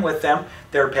they bring with them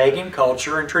their pagan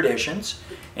culture and traditions.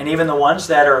 And even the ones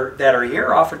that are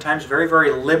here, oftentimes very,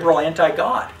 very liberal,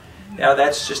 anti-God. You know,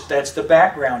 that's the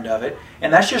background of it.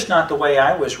 And that's just not the way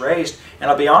I was raised. And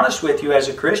I'll be honest with you, as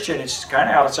a Christian, it's kind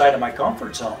of outside of my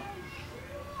comfort zone.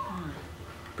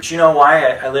 But you know why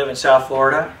I live in South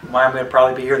Florida? Why I'm going to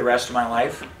probably be here the rest of my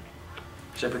life?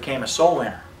 Because I became a soul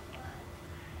winner.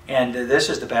 And this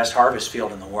is the best harvest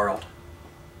field in the world.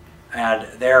 And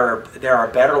there are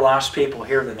better lost people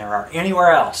here than there are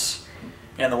anywhere else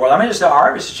in the world. I mean, just the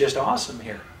harvest is just awesome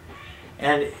here.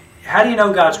 And how do you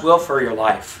know God's will for your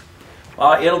life?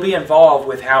 Well, it'll be involved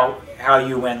with how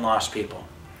you win lost people.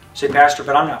 You say, Pastor,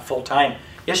 but I'm not full-time.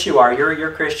 Yes, you are.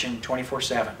 You're a Christian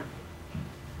 24/7.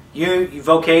 You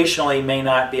vocationally may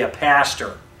not be a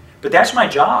pastor, but that's my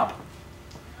job.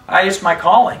 It's my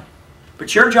calling.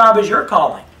 But your job is your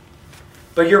calling.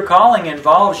 But your calling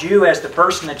involves you as the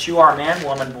person that you are, man,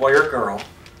 woman, boy, or girl.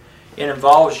 It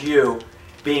involves you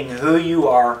being who you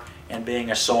are and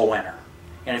being a soul winner.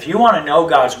 And if you want to know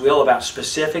God's will about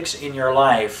specifics in your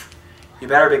life, you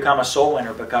better become a soul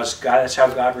winner, because that's how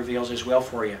God reveals His will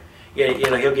for you.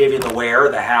 He'll give you the where,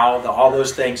 the how, all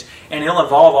those things. And He'll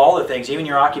involve all the things, even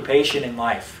your occupation in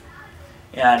life.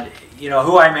 And you know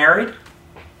who I married?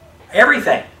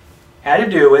 Everything had to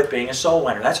do with being a soul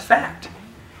winner. That's a fact.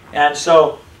 And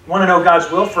so, you want to know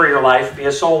God's will for your life, be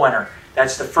a soul winner.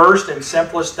 That's the first and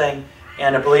simplest thing,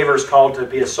 and a believer is called to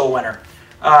be a soul winner.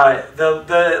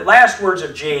 The last words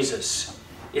of Jesus.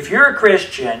 If you're a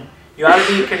Christian, you ought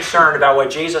to be concerned about what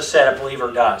Jesus said a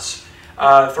believer does.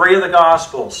 3 of the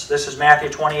Gospels. This is Matthew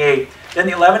 28. Then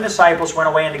the 11 disciples went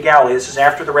away into Galilee. This is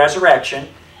after the resurrection,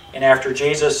 and after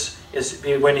Jesus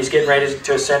when He's getting ready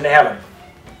to ascend to heaven.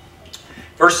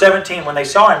 Verse 17, when they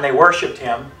saw Him, they worshipped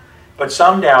Him, but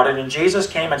some doubted. And Jesus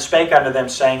came and spake unto them,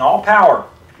 saying, All power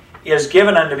is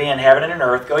given unto me in heaven and in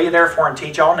earth. Go ye therefore and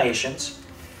teach all nations,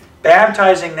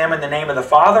 baptizing them in the name of the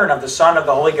Father and of the Son and of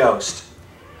the Holy Ghost,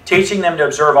 teaching them to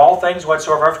observe all things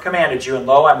whatsoever I have commanded you. And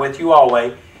lo, I'm with you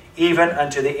always, even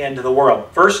unto the end of the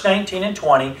world. Verse 19 and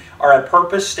 20 are a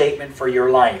purpose statement for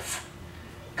your life.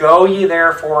 Go ye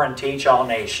therefore and teach all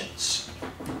nations,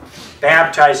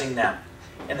 baptizing them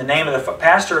in the name of the...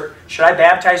 Pastor, should I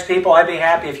baptize people? I'd be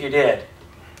happy if you did.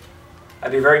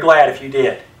 I'd be very glad if you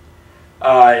did.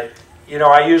 You know,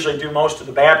 I usually do most of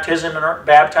the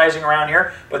baptizing around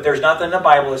here, but there's nothing in the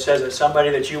Bible that says that somebody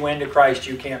that you win to Christ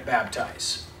you can't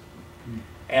baptize.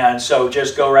 And so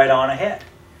just go right on ahead.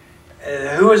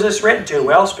 Who is this written to?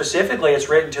 Well, specifically it's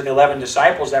written to the 11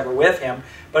 disciples that were with Him,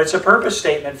 but it's a purpose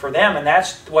statement for them, and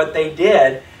that's what they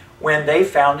did when they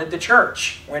founded the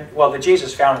church.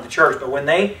 Jesus founded the church, but when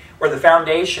they were the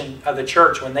foundation of the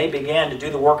church, when they began to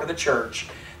do the work of the church,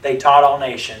 they taught all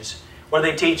nations. What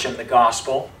did they teach them? The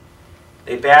gospel.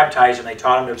 They baptized them. They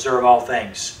taught them to observe all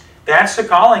things. That's the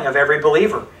calling of every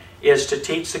believer, is to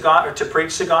teach to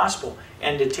preach the gospel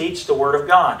and to teach the Word of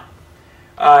God.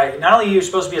 Not only are you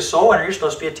supposed to be a soul winner, you're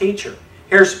supposed to be a teacher.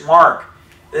 Here's Mark.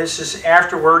 This is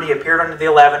afterward He appeared unto the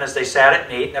 11 as they sat at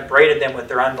meat, and upbraided them with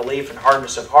their unbelief and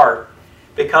hardness of heart,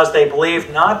 because they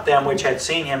believed not them which had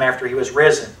seen Him after He was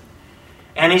risen.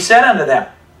 And He said unto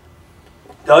them,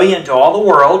 Go ye into all the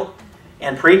world,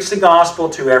 and preach the gospel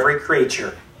to every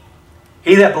creature.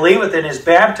 He that believeth and is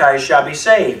baptized shall be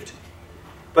saved,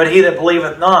 but he that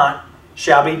believeth not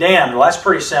shall be damned. Well, that's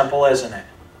pretty simple, isn't it?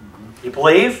 You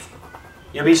believe,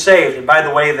 you'll be saved. And by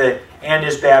the way, the and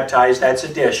is baptized, that's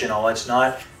additional. It's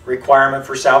not requirement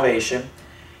for salvation.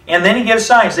 And then He gives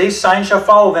signs. These signs shall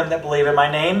follow them that believe in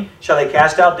my name. Shall they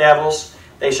cast out devils?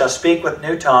 They shall speak with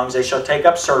new tongues. They shall take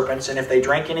up serpents. And if they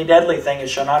drink any deadly thing, it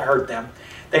shall not hurt them.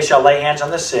 They shall lay hands on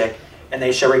the sick, and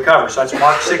they shall recover. So that's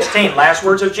Mark 16. Last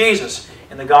words of Jesus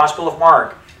in the Gospel of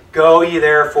Mark. Go ye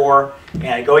therefore,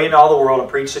 and go ye into all the world and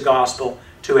preach the gospel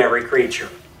to every creature.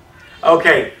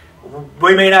 Okay,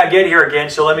 we may not get here again,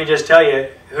 so let me just tell you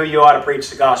who you ought to preach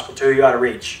the gospel to, who you ought to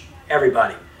reach.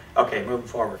 Everybody. Okay, moving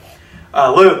forward.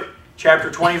 Luke chapter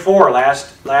 24,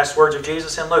 last words of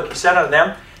Jesus in Luke. He said unto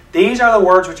them, These are the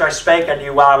words which I spake unto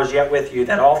you while I was yet with you,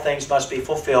 that all things must be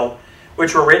fulfilled,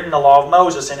 which were written in the law of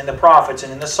Moses and in the prophets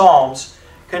and in the Psalms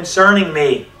concerning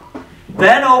me.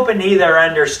 Then opened he their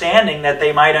understanding, that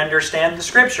they might understand the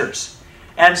Scriptures,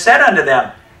 and said unto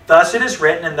them, Thus it is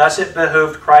written, and thus it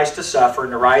behooved Christ to suffer,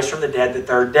 and to rise from the dead the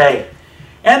third day.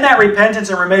 And that repentance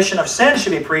and remission of sins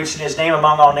should be preached in his name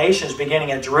among all nations,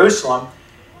 beginning at Jerusalem.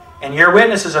 And ye are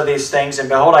witnesses of these things, and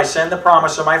behold, I send the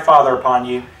promise of my Father upon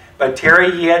you, but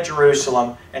tarry ye at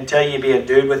Jerusalem until ye be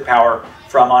endued with power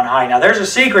from on high. Now there's a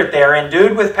secret there,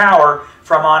 endued with power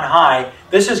from on high.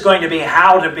 This is going to be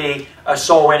how to be a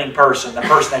soul-winning person, the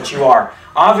person that you are.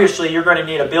 Obviously, you're going to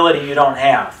need ability you don't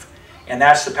have. And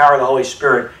that's the power of the Holy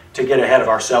Spirit to get ahead of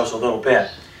ourselves a little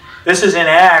bit. This is in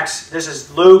Acts. This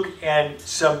is Luke and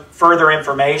some further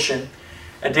information,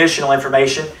 additional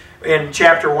information. In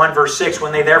chapter 1, verse 6,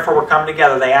 when they therefore were come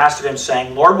together, they asked of him,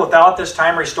 saying, Lord, wilt thou at this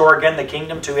time restore again the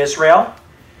kingdom to Israel?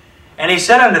 And he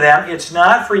said unto them, It's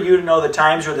not for you to know the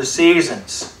times or the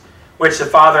seasons, which the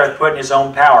Father hath put in his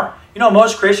own power. You know,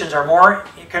 most Christians are more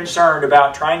concerned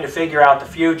about trying to figure out the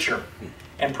future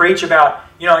and preach about,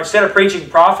 you know, instead of preaching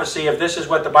prophecy, if this is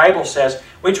what the Bible says,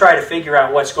 we try to figure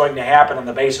out what's going to happen on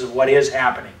the basis of what is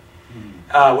happening.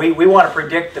 We want to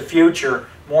predict the future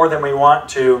more than we want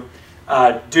to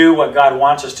do what God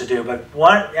wants us to do. But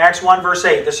Acts 1 verse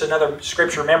 8, this is another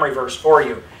scripture memory verse for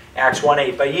you. Acts 1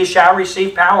 8, But ye shall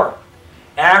receive power.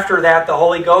 After that the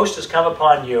Holy Ghost has come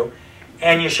upon you,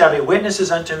 and ye shall be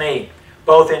witnesses unto me,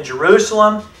 both in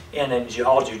Jerusalem, and in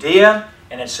all Judea,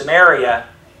 and in Samaria,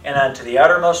 and unto the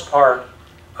uttermost part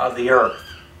of the earth.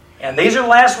 And these are the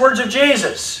last words of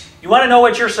Jesus. You want to know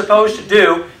what you're supposed to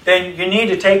do, then you need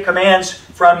to take commands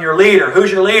from your leader.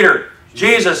 Who's your leader?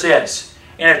 Jesus is.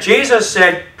 And if Jesus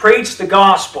said, preach the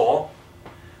gospel,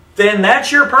 then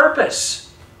that's your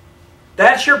purpose.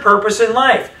 That's your purpose in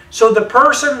life. So the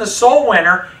person, the soul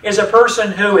winner, is a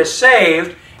person who is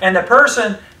saved, and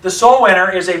the soul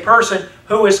winner is a person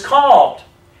who is called.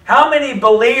 How many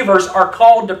believers are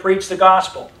called to preach the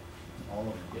gospel? All of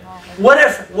them, yeah. What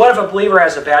if a believer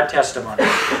has a bad testimony?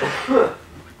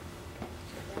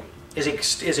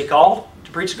 Is he called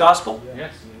to preach the gospel?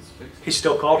 Yes. He's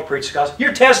still called to preach the gospel.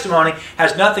 Your testimony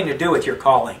has nothing to do with your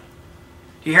calling.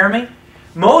 Do you hear me?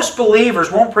 Most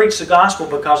believers won't preach the gospel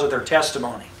because of their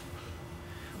testimony.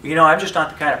 You know, I'm just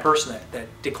not the kind of person that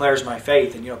declares my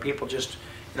faith. And, you know, people just,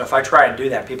 you know, if I try and do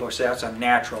that, people say that's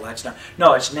unnatural. That's not.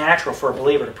 No, it's natural for a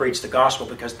believer to preach the gospel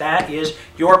because that is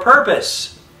your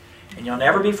purpose. And you'll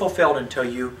never be fulfilled until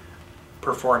you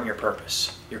perform your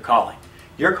purpose, your calling.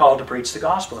 You're called to preach the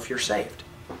gospel if you're saved.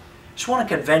 I just want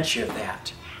to convince you of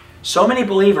that. So many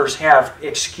believers have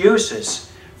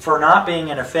excuses for not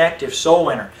being an effective soul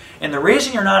winner. And the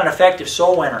reason you're not an effective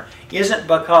soul winner isn't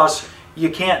because you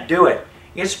can't do it.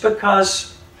 It's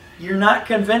because you're not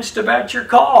convinced about your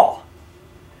call.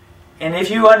 And if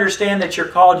you understand that you're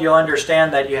called, you'll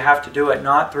understand that you have to do it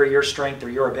not through your strength or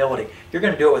your ability. You're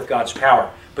going to do it with God's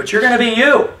power. But you're going to be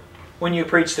you when you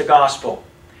preach the gospel.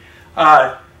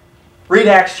 Read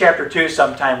Acts chapter 2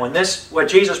 sometime when what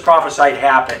Jesus prophesied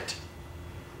happened.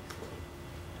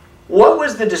 What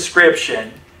was the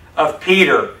description of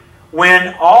Peter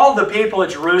when all the people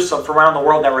of Jerusalem from around the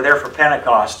world that were there for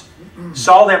Pentecost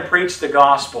saw them preach the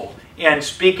gospel and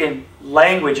speak in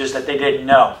languages that they didn't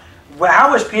know?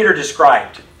 How was Peter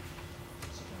described?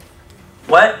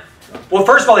 What? Well,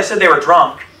 first of all, they said they were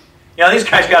drunk. You know, these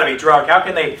guys got to be drunk. How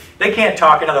can they can't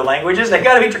talk in other languages. They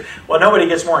got to be drunk. Well, nobody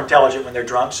gets more intelligent when they're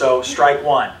drunk, so strike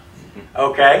one.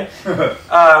 Okay?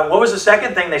 What was the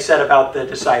second thing they said about the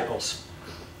disciples?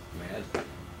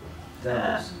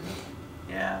 Yeah.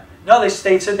 No, they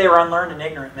said they were unlearned and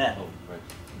ignorant men.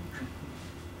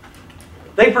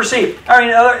 They perceived. I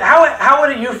mean, how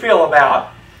would you feel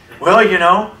about, well, you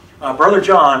know, Brother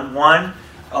John won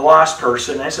a lost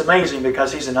person. And it's amazing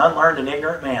because he's an unlearned and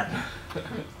ignorant man.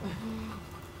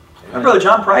 My Brother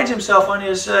John prides himself on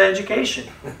his education.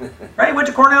 Right? He went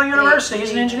to Cornell University.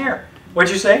 He's an engineer.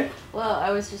 What'd you say? Well,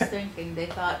 I was just thinking, they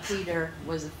thought Peter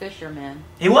was a fisherman.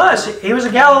 He was. He was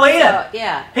a Galilean. So,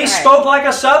 yeah. He spoke like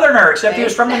a southerner, except he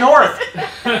was from the north.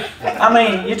 I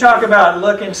mean, you talk about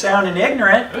looking, sounding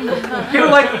ignorant. People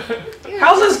were like,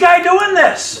 how's this guy doing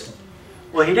this?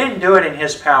 Well, he didn't do it in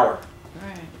his power.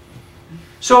 Right.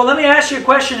 So let me ask you a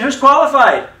question. Who's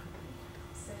qualified?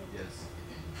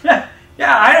 Yes.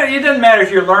 Yeah, it doesn't matter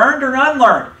if you're learned or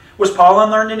unlearned. Was Paul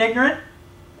unlearned and ignorant?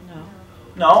 No.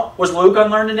 No. Was Luke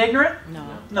unlearned and ignorant?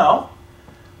 No. No.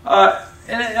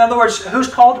 In other words, who's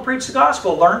called to preach the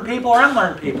gospel? Learned people or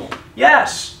unlearned people?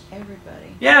 Yes.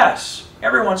 Everybody. Yes.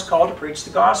 Everyone's called to preach the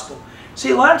gospel.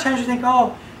 See, a lot of times you think,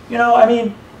 oh, you know, I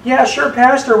mean, yeah, sure,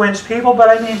 pastor wins people, but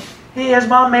I mean, his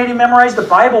mom made him memorize the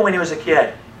Bible when he was a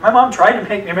kid. My mom tried to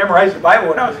make me memorize the Bible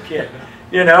when I was a kid.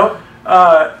 You know?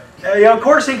 Of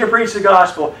course he could preach the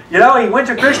gospel. You know, he went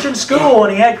to Christian school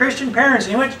and he had Christian parents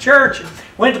and he went to church and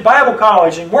went to Bible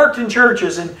college and worked in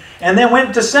churches and then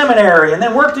went to seminary and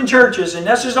then worked in churches and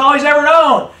that's just all he's ever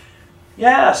known.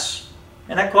 Yes.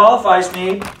 And that qualifies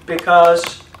me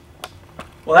because,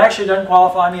 well, it actually doesn't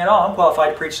qualify me at all. I'm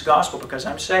qualified to preach the gospel because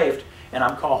I'm saved and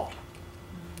I'm called.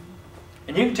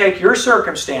 And you can take your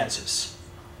circumstances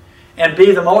and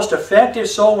be the most effective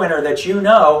soul winner that you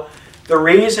know, the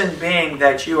reason being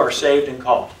that you are saved and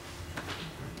called.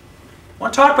 I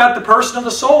want to talk about the person of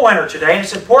the soul winner today, and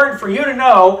it's important for you to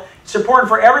know, it's important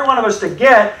for every one of us to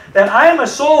get that I am a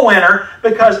soul winner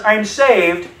because I'm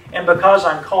saved and because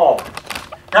I'm called.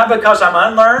 Not because I'm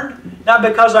unlearned, not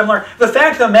because I'm learned. The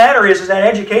fact of the matter is that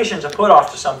education is a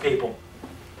put-off to some people.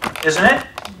 Isn't it?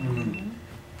 Mm-hmm.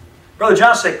 Brother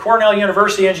John said, Cornell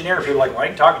University engineer. People are like, well, I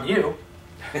ain't talking to you.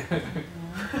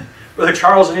 Brother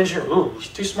Charles, an engineer. Ooh, he's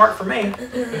too smart for me.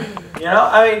 You know,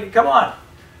 I mean, come on.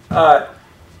 I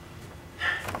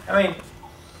mean,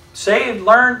 saved,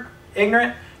 learned,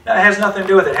 ignorant, that has nothing to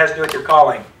do with it. It has to do with your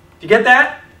calling. Do you get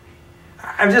that?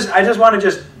 I just want to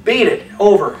just beat it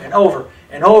over and over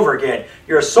and over again.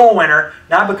 You're a soul winner,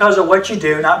 not because of what you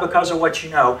do, not because of what you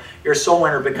know. You're a soul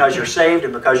winner because you're saved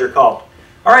and because you're called.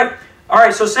 All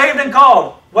right, so saved and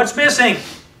called. What's missing?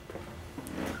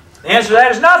 The answer to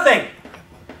that is nothing.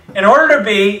 In order to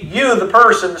be you, the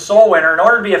person, the soul winner, in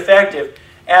order to be effective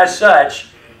as such,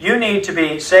 you need to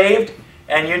be saved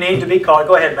and you need to be called.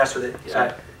 Go ahead and mess with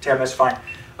it, Tim, that's fine.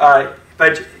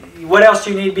 But what else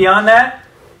do you need beyond that?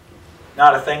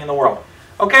 Not a thing in the world.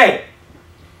 Okay.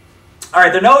 All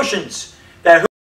right, the notions.